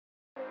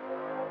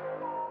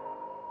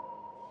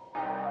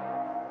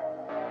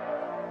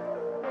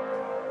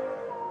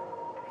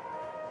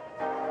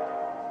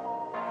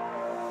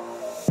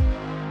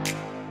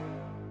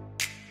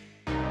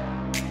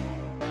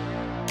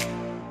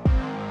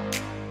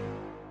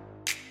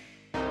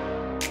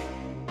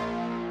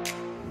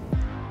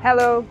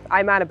Hello,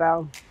 I'm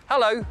Annabelle.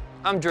 Hello,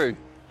 I'm Drew.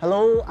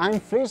 Hello, I'm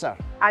Fraser.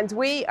 And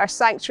we are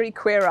Sanctuary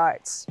Queer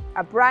Arts,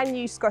 a brand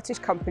new Scottish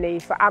company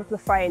for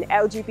amplifying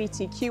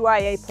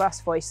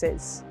LGBTQIA+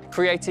 voices.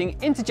 Creating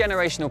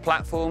intergenerational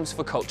platforms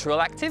for cultural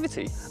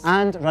activity.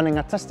 And running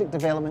artistic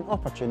development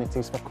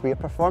opportunities for queer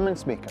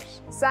performance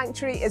makers.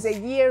 Sanctuary is a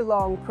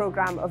year-long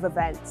programme of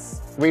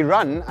events. We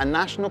run a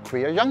national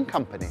queer young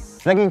company,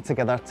 bringing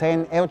together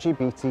 10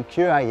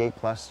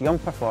 LGBTQIA+ young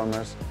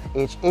performers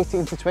aged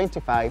 18 to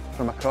 25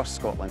 from across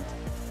Scotland.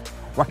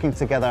 Working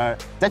together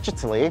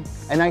digitally,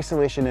 in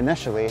isolation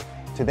initially,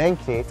 to then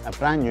create a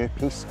brand new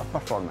piece of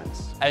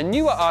performance. A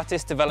newer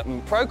artist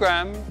development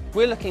programme,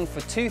 we're looking for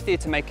 2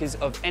 theatre makers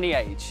of any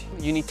age.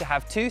 You need to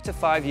have 2 to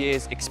 5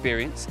 years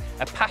experience,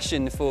 a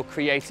passion for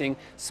creating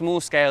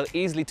small-scale,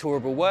 easily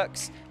tourable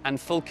works, and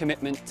full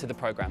commitment to the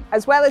programme.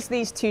 As well as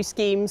these 2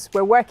 schemes,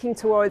 we're working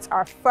towards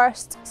our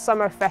first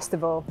summer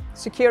festival,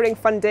 securing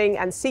funding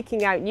and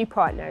seeking out new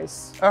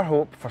partners. Our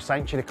hope for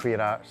Sanctuary Queer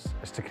Arts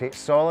is to create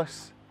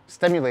solace,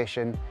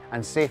 stimulation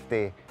and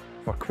safety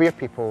for queer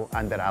people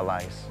and their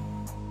allies.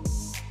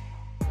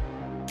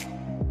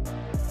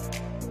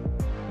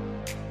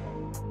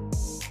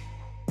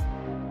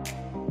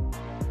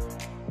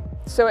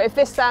 So if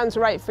this sounds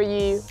right for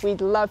you,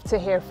 we'd love to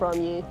hear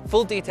from you.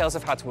 Full details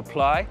of how to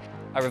apply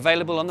are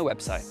available on the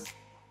website.